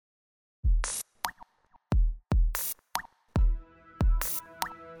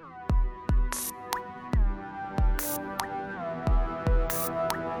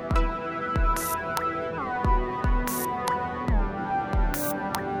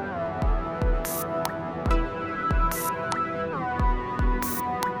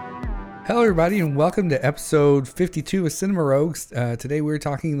Hello, everybody, and welcome to episode 52 of Cinema Rogues. Today we're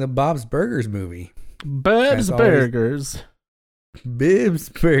talking the Bob's Burgers movie. Bob's Burgers. Bib's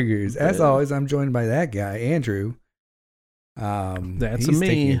Burgers. As Bib. always, I'm joined by that guy, Andrew. That's he's me.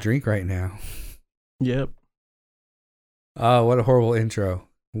 taking a drink right now. Yep. Oh, what a horrible intro.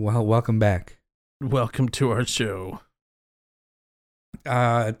 Well, welcome back. Welcome to our show.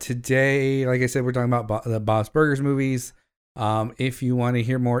 Today, like I said, we're talking about the Bob's Burgers movies. If you want to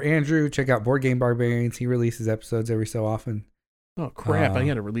hear more Andrew, check out Board Game Barbarians. He releases episodes every so often. Oh, crap. I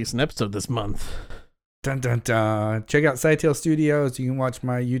got to release an episode this month. Dun, dun, dun. Check out Sidetail Studios. You can watch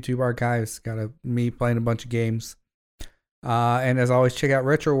my YouTube archives. Got me playing a bunch of games. And as always, check out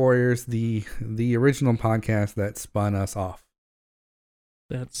Retro Warriors, the original podcast that spun us off.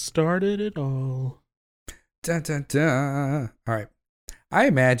 That started it all. Dun, dun, dun. All right. I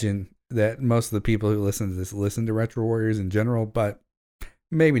imagine that most of the people who listen to this listen to Retro Warriors in general, but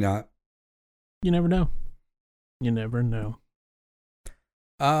maybe not. You never know. You never know.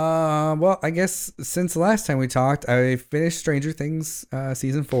 Well, I guess since the last time we talked, I finished Stranger Things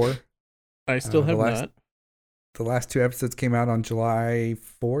season 4. I still have not. The last 2 episodes came out on July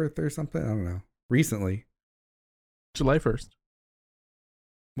 4th or something. I don't know. Recently. July 1st.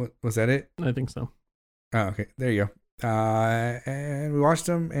 What was that it? I think so. Oh, okay. There you go. And we watched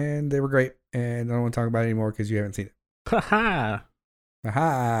them, and they were great. And I don't want to talk about it anymore because you haven't seen it. Ha-ha.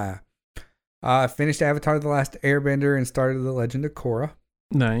 Aha. Finished Avatar: The Last Airbender and started The Legend of Korra.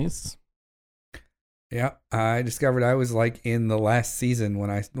 Nice. Yeah, I discovered I was like in the last season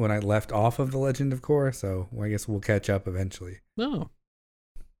when I left off of The Legend of Korra, so I guess we'll catch up eventually. Oh.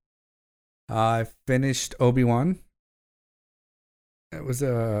 I finished Obi-Wan. That was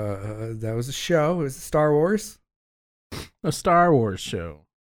a show. It was Star Wars. A Star Wars show.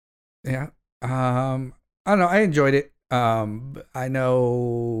 Yeah. I don't know. I enjoyed it. I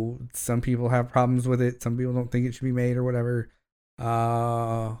know some people have problems with it. Some people don't think it should be made or whatever.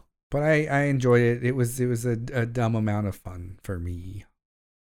 But I enjoyed it. It was a dumb amount of fun for me.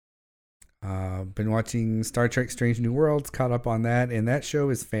 Been watching Star Trek Strange New Worlds, caught up on that, and that show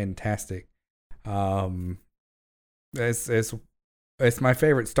is fantastic. It's my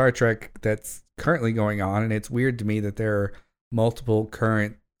favorite Star Trek that's currently going on, and it's weird to me that there are multiple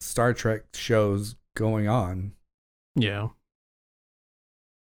current Star Trek shows going on. Yeah.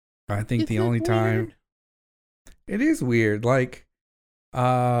 I think the only time it is weird, like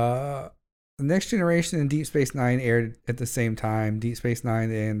Next Generation and Deep Space Nine aired at the same time. Deep Space Nine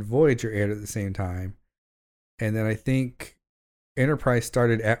and Voyager aired at the same time, and then I think Enterprise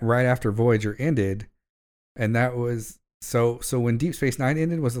started right after Voyager ended, and that was so when Deep Space Nine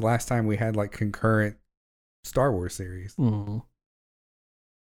ended was the last time we had like concurrent Star Wars series. Mm-hmm.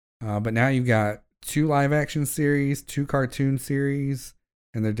 But now you've got 2 live action series, 2 cartoon series,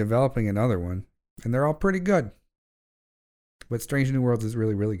 and they're developing another one, and they're all pretty good. But Strange New Worlds is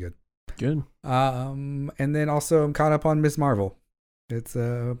really, really good. Good. And then also I'm caught up on Ms. Marvel. It's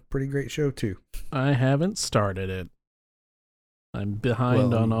a pretty great show too. I haven't started it. I'm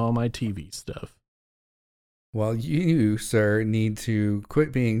behind on all my TV stuff. Well, you, sir, need to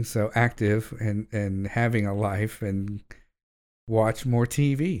quit being so active and having a life and watch more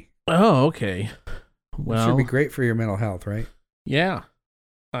TV. Oh, okay. Well, it should be great for your mental health, right? Yeah,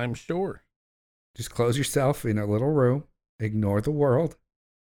 I'm sure. Just close yourself in a little room, ignore the world,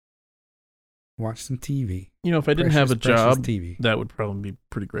 watch some TV. You know, if I didn't have a job, TV. That would probably be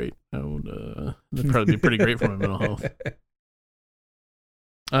pretty great. That'd probably be pretty great for my mental health.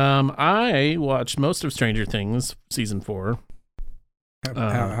 I watched most of Stranger Things season 4.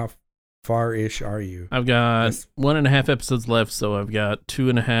 How far-ish are you? I've got 1.5 episodes left, so I've got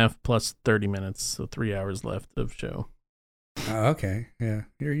 2.5 plus 30 minutes, so 3 hours left of show. Okay, yeah,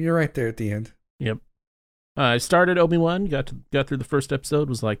 you're right there at the end. Yep. I started Obi-Wan, got through the first episode,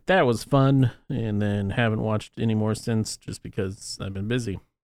 was like, that was fun, and then haven't watched any more since, just because I've been busy.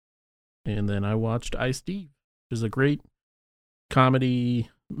 And then I watched Ice-T, which is a great comedy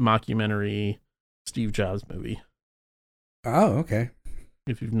mockumentary Steve Jobs movie. Oh, okay.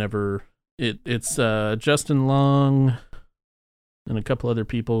 If you've never, it's Justin Long and a couple other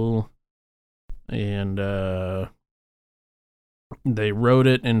people, and they wrote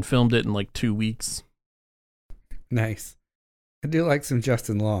it and filmed it in like 2 weeks. Nice. I do like some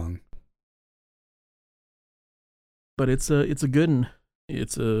Justin Long. But it's a good one.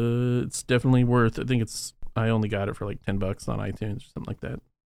 It's definitely worth. I only got it for like $10 on iTunes or something like that.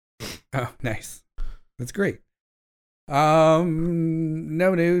 Oh, nice. That's great. No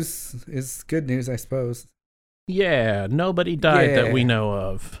news is good news, I suppose. Yeah, nobody died that we know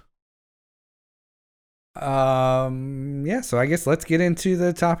of. Yeah, so I guess let's get into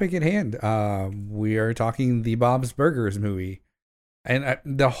the topic at hand. We are talking the Bob's Burgers movie. And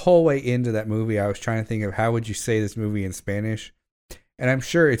the whole way into that movie, I was trying to think of how would you say this movie in Spanish? And I'm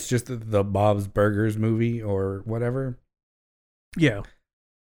sure it's just the Bob's Burgers movie or whatever. Yeah.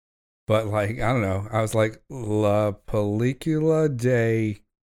 But like, I don't know. I was like, La Película de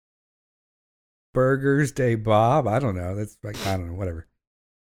Burgers de Bob. I don't know. That's like, I don't know, whatever.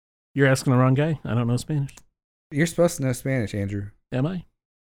 You're asking the wrong guy. I don't know Spanish. You're supposed to know Spanish, Andrew. Am I?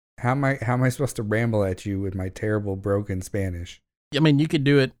 How am I supposed to ramble at you with my terrible broken Spanish? I mean, you could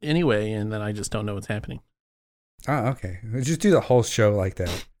do it anyway, and then I just don't know what's happening. Oh, okay. Let's just do the whole show like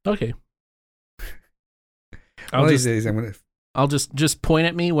that. Okay. One of these days, I'll just point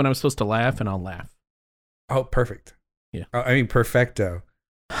at me when I'm supposed to laugh, and I'll laugh. Oh, perfect. Yeah. Oh, I mean, perfecto.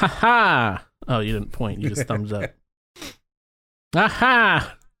 Ha ha! Oh, you didn't point. You just thumbs up. Ha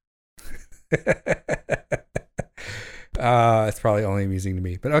ha! It's probably only amusing to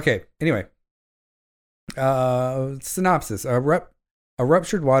me, but okay. Anyway, synopsis: a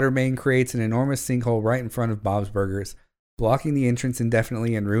ruptured water main creates an enormous sinkhole right in front of Bob's Burgers, blocking the entrance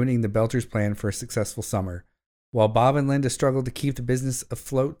indefinitely and ruining the Belchers' plan for a successful summer. While Bob and Linda struggle to keep the business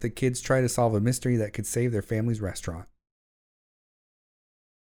afloat, the kids try to solve a mystery that could save their family's restaurant.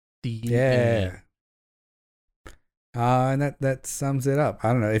 Yeah. And that sums it up.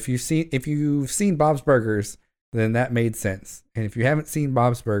 I don't know if you've seen Bob's Burgers, then that made sense. And if you haven't seen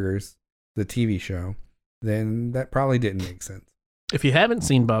Bob's Burgers, the TV show, then that probably didn't make sense. If you haven't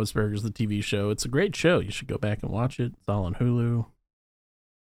seen Bob's Burgers, the TV show, it's a great show. You should go back and watch it. It's all on Hulu.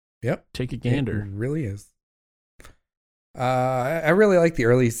 Yep. Take a gander. It really is. I really like the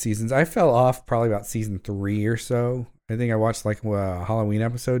early seasons. I fell off probably about season 3 or so. I think I watched like a Halloween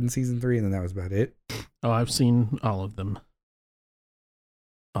episode in season 3, and then that was about it. Oh, I've seen all of them.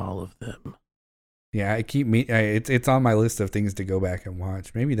 All of them. Yeah, it's on my list of things to go back and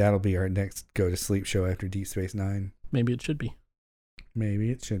watch. Maybe that'll be our next go to sleep show after Deep Space Nine. Maybe it should be.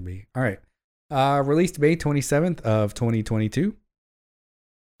 Maybe it should be. All right. Released May 27th of 2022.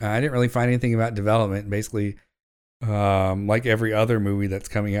 I didn't really find anything about development. Basically, like every other movie that's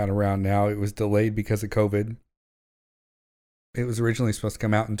coming out around now, it was delayed because of COVID. It was originally supposed to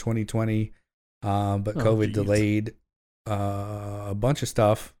come out in 2020, but COVID delayed a bunch of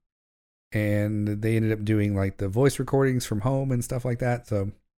stuff, and they ended up doing like the voice recordings from home and stuff like that.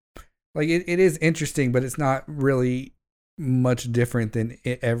 So, like, it is interesting, but it's not really much different than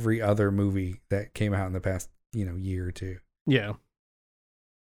every other movie that came out in the past, year or two. Yeah.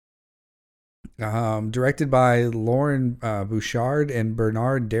 Directed by Lauren Bouchard and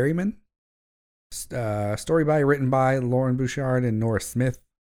Bernard Derryman. Story written by Lauren Bouchard and Nora Smith.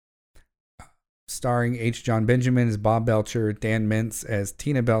 Starring H. John Benjamin as Bob Belcher, Dan Mintz as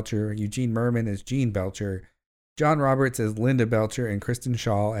Tina Belcher, Eugene Merman as Gene Belcher, John Roberts as Linda Belcher, and Kristen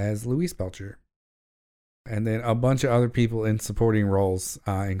Shaw as Louise Belcher. And then a bunch of other people in supporting roles,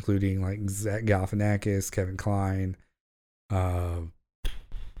 including like Zach Galifianakis, Kevin Kline, I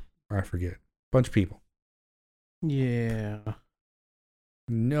forget. Bunch of people. Yeah.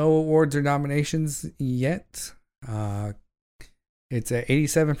 No awards or nominations yet. It's a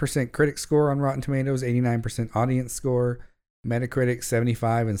 87% critic score on Rotten Tomatoes, 89% audience score, Metacritic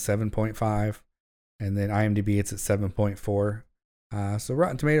 75 and 7.5, and then IMDb it's at 7.4. So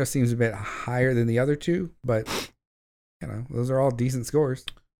Rotten Tomatoes seems a bit higher than the other two, but those are all decent scores.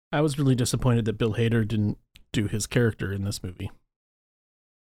 I was really disappointed that Bill Hader didn't do his character in this movie.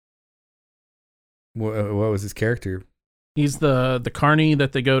 What was his character? He's the carny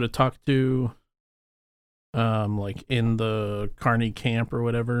that they go to talk to, like in the carny camp or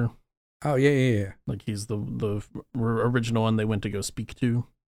whatever. Oh yeah. Like he's the original one they went to go speak to.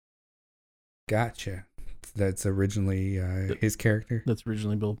 Gotcha. That's originally his character. That's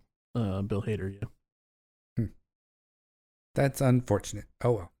originally Bill Hader. Yeah. That's unfortunate.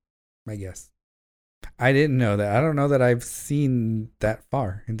 Oh well, I guess. I didn't know that. I don't know that I've seen that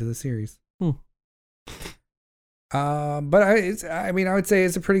far into the series. But I would say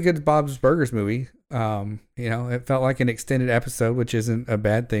it's a pretty good Bob's Burgers movie. It felt like an extended episode, which isn't a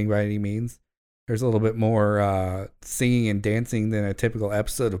bad thing by any means. There's a little bit more singing and dancing than a typical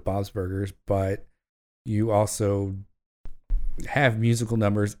episode of Bob's Burgers, but you also have musical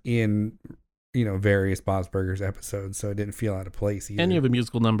numbers in, various Bob's Burgers episodes, so it didn't feel out of place either. And you have a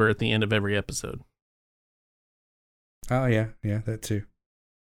musical number at the end of every episode. Oh yeah, that too.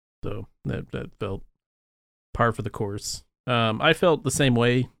 So that felt par for the course. I felt the same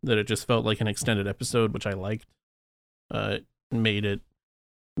way, that it just felt like an extended episode, which I liked. It made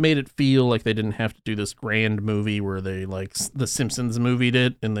it feel like they didn't have to do this grand movie where they like the Simpsons movie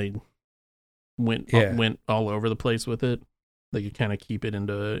did, and they went all over the place with it. They could kind of keep it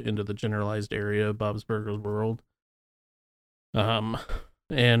into the generalized area of Bob's Burgers world. And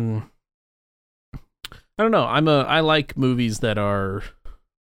I don't know. I like movies that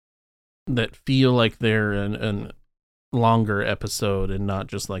feel like they're an longer episode and not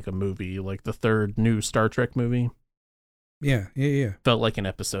just like a movie. Like the third new Star Trek movie. Yeah. Felt like an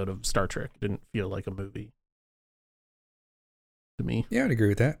episode of Star Trek. It didn't feel like a movie to me. Yeah, I'd agree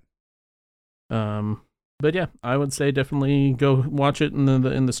with that. But yeah, I would say definitely go watch it in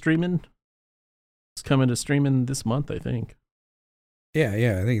the streaming. It's coming to streaming this month, I think. Yeah,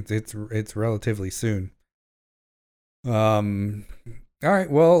 I think it's relatively soon. All right,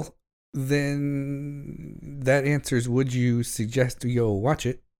 well, then that answers would you suggest we go watch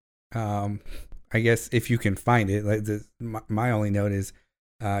it? I guess if you can find it. Like my only note is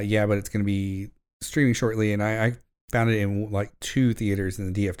yeah, but it's going to be streaming shortly, and I found it in like 2 theaters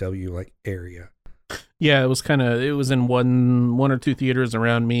in the DFW like area. Yeah, it was in one or 2 theaters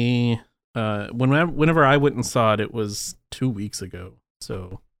around me. Whenever I went and saw it, it was 2 weeks ago.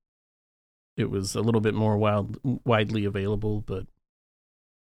 So it was a little bit more widely available, but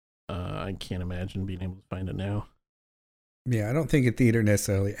I can't imagine being able to find it now. Yeah, I don't think a theater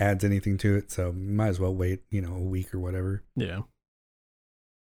necessarily adds anything to it, so might as well wait, a week or whatever. Yeah.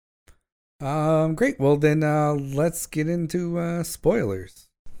 Great. Well, then let's get into spoilers.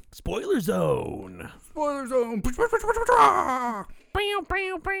 Spoiler zone. Spoiler zone.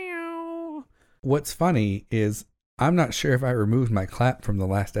 What's funny is I'm not sure if I removed my clap from the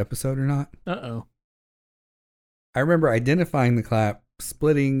last episode or not. Uh-oh. I remember identifying the clap,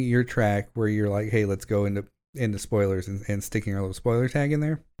 splitting your track where you're like, hey, let's go into spoilers and sticking our little spoiler tag in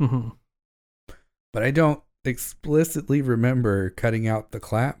there. Mm-hmm. But I don't explicitly remember cutting out the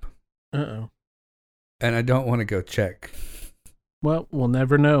clap. Uh-oh. And I don't want to go check. Well, we'll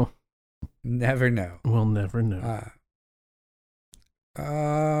never know. Never know. We'll never know.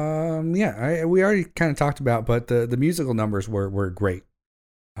 Yeah, we already kind of talked about, but the musical numbers were great.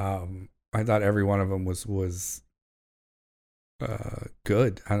 I thought every one of them was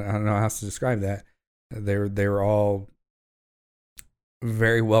good. I don't know how else to describe that. They were all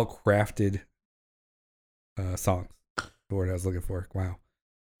very well crafted songs. The word I was looking for. Wow.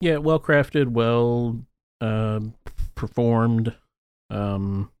 Yeah, well crafted, well performed.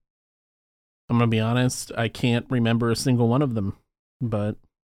 I'm gonna be honest, I can't remember a single one of them, but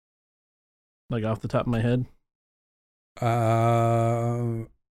like off the top of my head.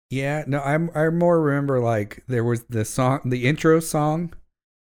 Yeah, no, I more remember like there was the intro song,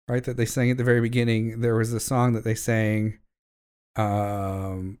 right, that they sang at the very beginning. There was a song that they sang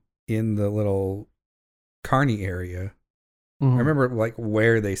in the little Carney area. Mm-hmm. I remember like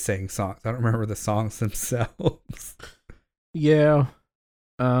where they sang songs. I don't remember the songs themselves. Yeah.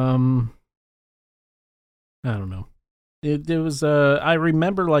 I don't know. It was I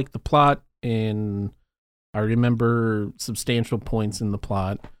remember like the plot, and I remember substantial points in the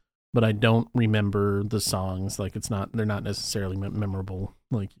plot, but I don't remember the songs. Like they're not necessarily memorable.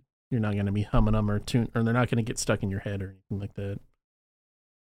 Like you're not going to be humming them or they're not going to get stuck in your head or anything like that.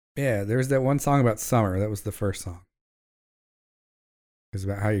 Yeah, there's that one song about summer. That was the first song. It was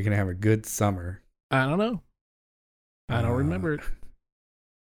about how you're going to have a good summer. I don't know. I don't remember it.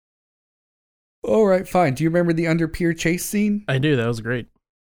 All right, fine. Do you remember the under pier chase scene? I do. That was great.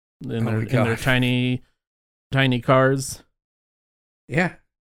 In their tiny cars. Yeah.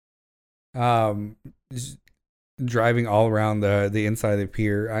 Driving all around the inside of the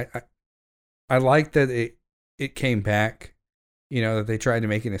pier. I like that it came back. That they tried to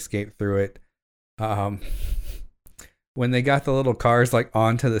make an escape through it. When they got the little cars like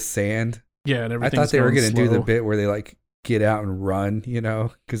onto the sand. Yeah, and I thought they were going to do the bit where they like get out and run,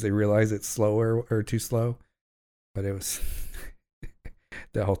 because they realize it's slower or too slow. But it was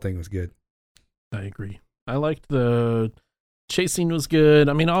the whole thing was good. I agree. I liked the chase scene was good.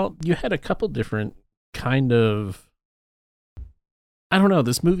 I mean, you had a couple different kind of. I don't know.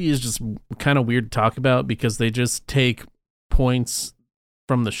 This movie is just kind of weird to talk about because they just take points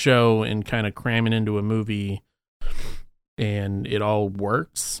from the show and kind of cram it into a movie, and it all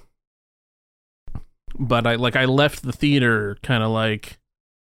works. But I left the theater kind of like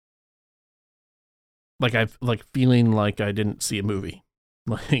I feeling like I didn't see a movie.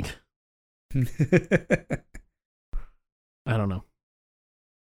 Like I don't know.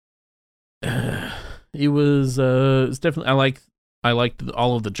 It was definitely I liked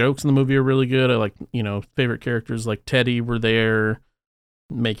all of the jokes in the movie are really good. I like, favorite characters like Teddy were there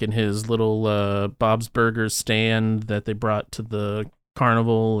making his little Bob's Burgers stand that they brought to the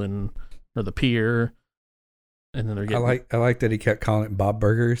carnival or the pier. And then they're I getting like that he kept calling it Bob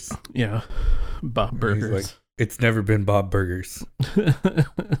Burgers. yeah, Bob And he's Burgers. like, it's never been Bob Burgers.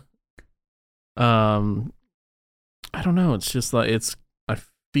 I don't know. It's just like I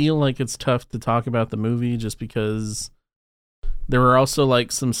feel like it's tough to talk about the movie just because there were also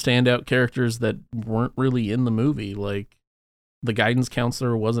like some standout characters that weren't really in the movie. Like the guidance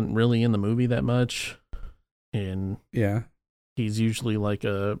counselor wasn't really in the movie that much, and Yeah. he's usually like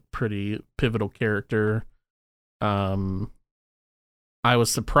a pretty pivotal character. I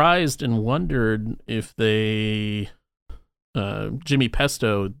was surprised and wondered if they Jimmy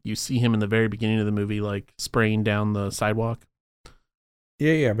Pesto, you see him in the very beginning of the movie like spraying down the sidewalk.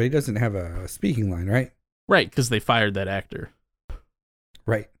 Yeah, but he doesn't have a speaking line, right? Right, because they fired that actor.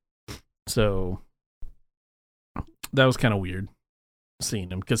 Right. So that was kind of weird seeing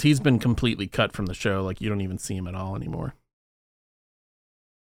him because he's been completely cut from the show. Like you don't even see him at all anymore.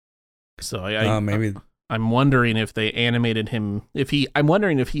 So Maybe I'm wondering if they animated him. I'm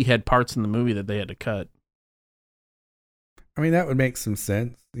wondering if he had parts in the movie that they had to cut. I mean that would make some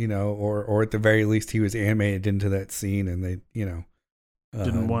sense, or at the very least he was animated into that scene and they,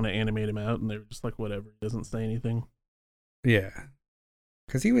 Didn't want to animate him out, and they were just like, whatever. He doesn't say anything. Yeah.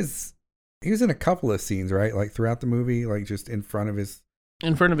 Because he was in a couple of scenes, right? Like throughout the movie, like just in front of his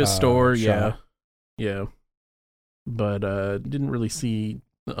store, shop. yeah. But didn't really see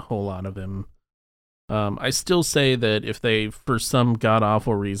a whole lot of him. I still say that if they, for some god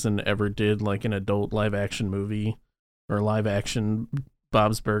awful reason, ever did like an adult live action movie or live action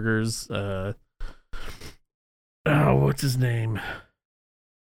Bob's Burgers, what's his name?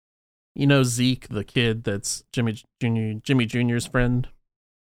 Zeke, the kid that's Jimmy Jr.'s friend.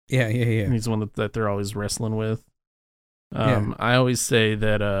 Yeah. He's the one that they're always wrestling with. Yeah. I always say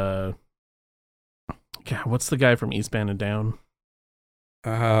that God, what's the guy from Eastbound and Down?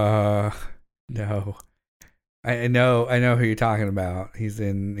 No. I know who you're talking about. He's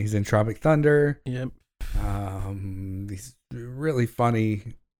in Tropic Thunder. Yep. He's really funny.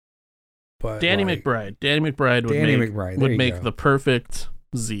 But Danny McBride. Danny McBride would make the perfect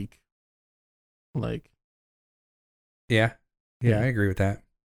Zeke. Like, yeah, I agree with that.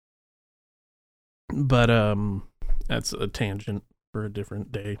 But that's a tangent for a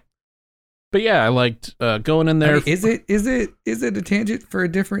different day. But yeah, I liked going in there. I mean, is it a tangent for a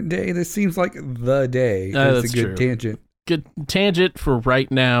different day? This seems like the day. That's a good true. tangent. Good tangent for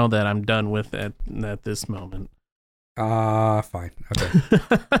right now that I'm done with at this moment. Fine. Okay.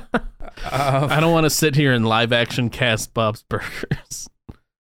 I don't want to sit here and live action cast Bob's Burgers.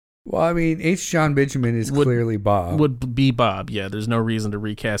 Well, I mean, H. John Benjamin is clearly Bob. Would be Bob. Yeah, there's no reason to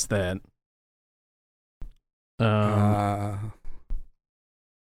recast that. Yeah.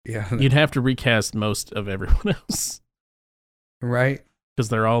 You'd have to recast most of everyone else. Right? Because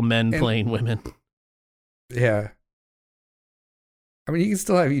they're all men playing women. Yeah. I mean, you can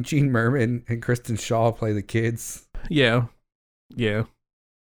still have Eugene Merman and Kristen Shaw play the kids. Yeah. It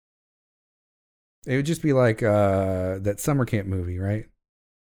would just be like that summer camp movie, right?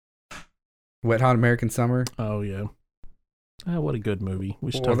 Wet Hot American Summer. Oh, yeah. What a good movie.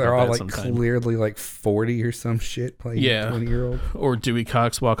 We should talk talk about that. They're all like sometime. Clearly like 40 or some shit playing 20-year-old. Or Dewey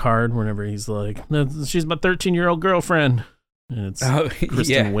Cox Walk Hard whenever he's like, she's my 13-year-old girlfriend. And it's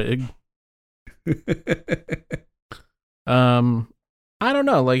Kristen Wiig. I don't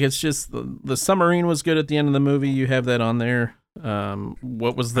know. Like, it's just the submarine was good at the end of the movie. You have that on there.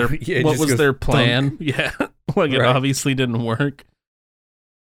 What was their their plan? Dunk. Yeah. Like, it obviously didn't work.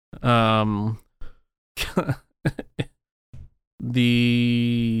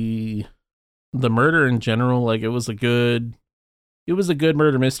 The murder in general, like, it was a good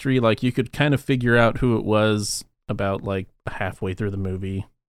murder mystery. Like, you could kind of figure out who it was about like halfway through the movie.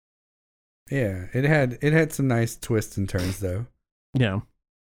 Yeah, it had some nice twists and turns though. Yeah.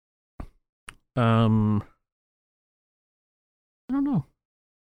 I don't know.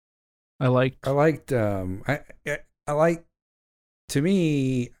 I liked to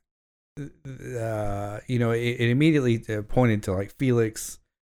me, it immediately pointed to like Felix,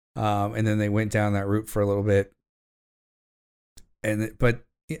 and then they went down that route for a little bit, but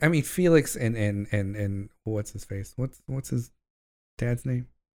I mean Felix and what's his face? What's his dad's name?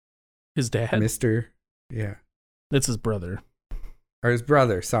 His dad, Mr. Yeah, that's his brother or his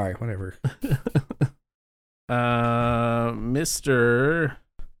brother. Sorry, whatever. Mr.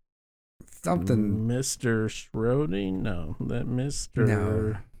 Something. Mr. Schroding? No, that Mr.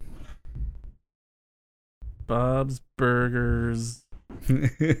 No. Bob's Burgers.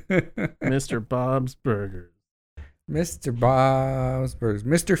 Mr. Bob's Burgers. Mr. Bob's Burgers.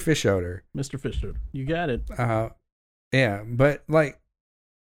 Mr. Fishoder. Mr. Fishoder. You got it. Yeah, but like,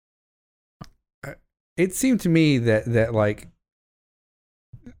 it seemed to me that like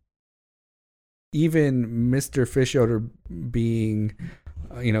even Mr. Fischoeder being,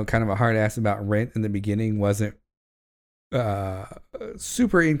 kind of a hard ass about rent in the beginning wasn't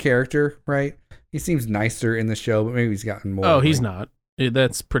super in character, right? He seems nicer in the show, but maybe he's gotten more. Oh, he's not.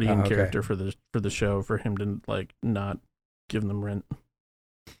 That's pretty in okay. character for the show, for him to like not give them rent.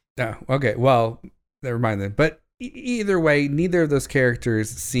 Oh, okay. Well, never mind then. But either way, neither of those characters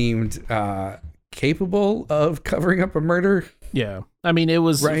seemed capable of covering up a murder. Yeah. I mean, it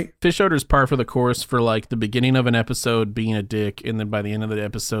was right. Fischoeder's par for the course for like the beginning of an episode being a dick, and then by the end of the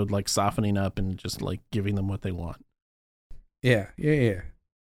episode, like softening up and just like giving them what they want. Yeah.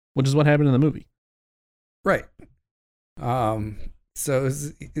 Which is what happened in the movie. Right. So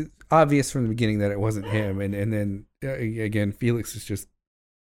it's obvious from the beginning that it wasn't him, and then again, Felix is just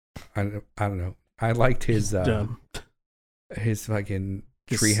I don't know. I liked his fucking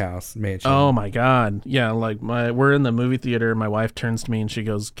treehouse mansion. Oh my god, yeah! Like we're in the movie theater. My wife turns to me and she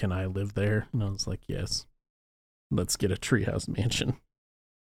goes, "Can I live there?" And I was like, "Yes, let's get a treehouse mansion."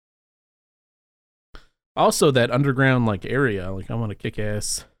 Also, that underground like area, like I want a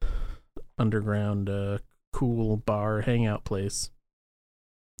kick-ass underground cool bar hangout place.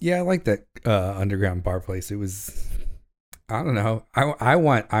 Yeah, I like that underground bar place. It was, I don't know. I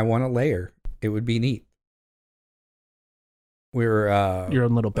want a lair. It would be neat. We were your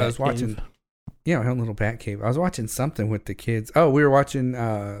own little bat I was watching cave. Yeah, my own little bat cave. I was watching something with the kids. Oh, we were watching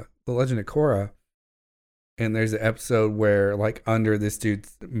The Legend of Korra. And there's an episode where like under this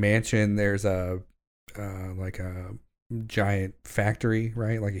dude's mansion there's a like a giant factory,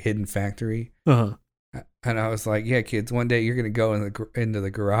 right? Like a hidden factory. Uh-huh. And I was like, yeah, kids, one day you're going to go into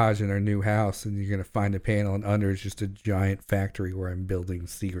the garage in our new house and you're going to find a panel and under is just a giant factory where I'm building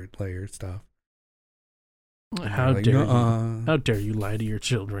secret layer stuff. How dare you lie to your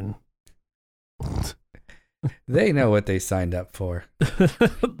children? They know what they signed up for.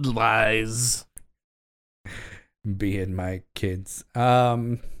 Lies. Being my kids. You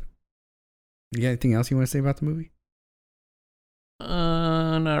got anything else you want to say about the movie?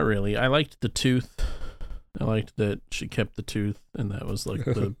 Not really. I liked the tooth. I liked that she kept the tooth, and that was like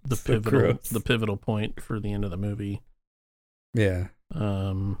the So pivotal point for the end of the movie. Yeah.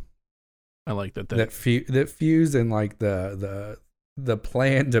 I like that fuse and like the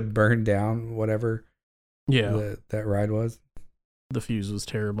plan to burn down whatever. Yeah. That ride was. The fuse was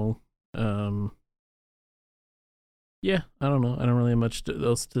terrible. Yeah, I don't know. I don't really have much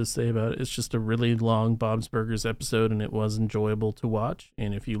else to say about it. It's just a really long Bob's Burgers episode, and it was enjoyable to watch.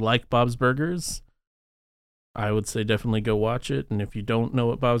 And if you like Bob's Burgers, I would say definitely go watch it. And if you don't know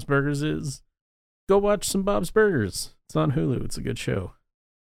what Bob's Burgers is, go watch some Bob's Burgers. It's on Hulu. It's a good show.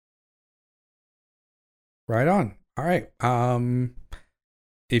 Right on. All right.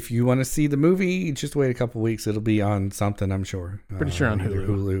 If you want to see the movie, just wait a couple weeks. It'll be on something, I'm sure. Pretty sure on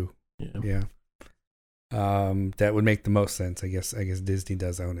Hulu. Yeah. That would make the most sense. I guess Disney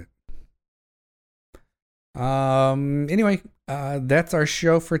does own it. Anyway, that's our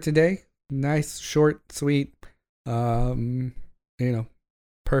show for today. Nice, short, sweet,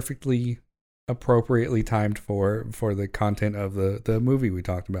 perfectly appropriately timed for the content of the movie we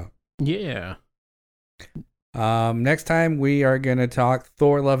talked about. Yeah. Next time we are going to talk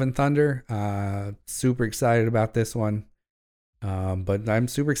Thor Love and Thunder. Super excited about this one. But I'm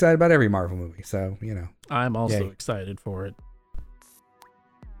super excited about every Marvel movie, so, I'm also excited for it.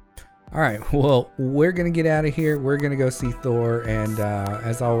 All right, well, we're going to get out of here. We're going to go see Thor, and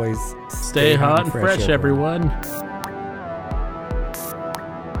as always, stay hot and fresh, everyone.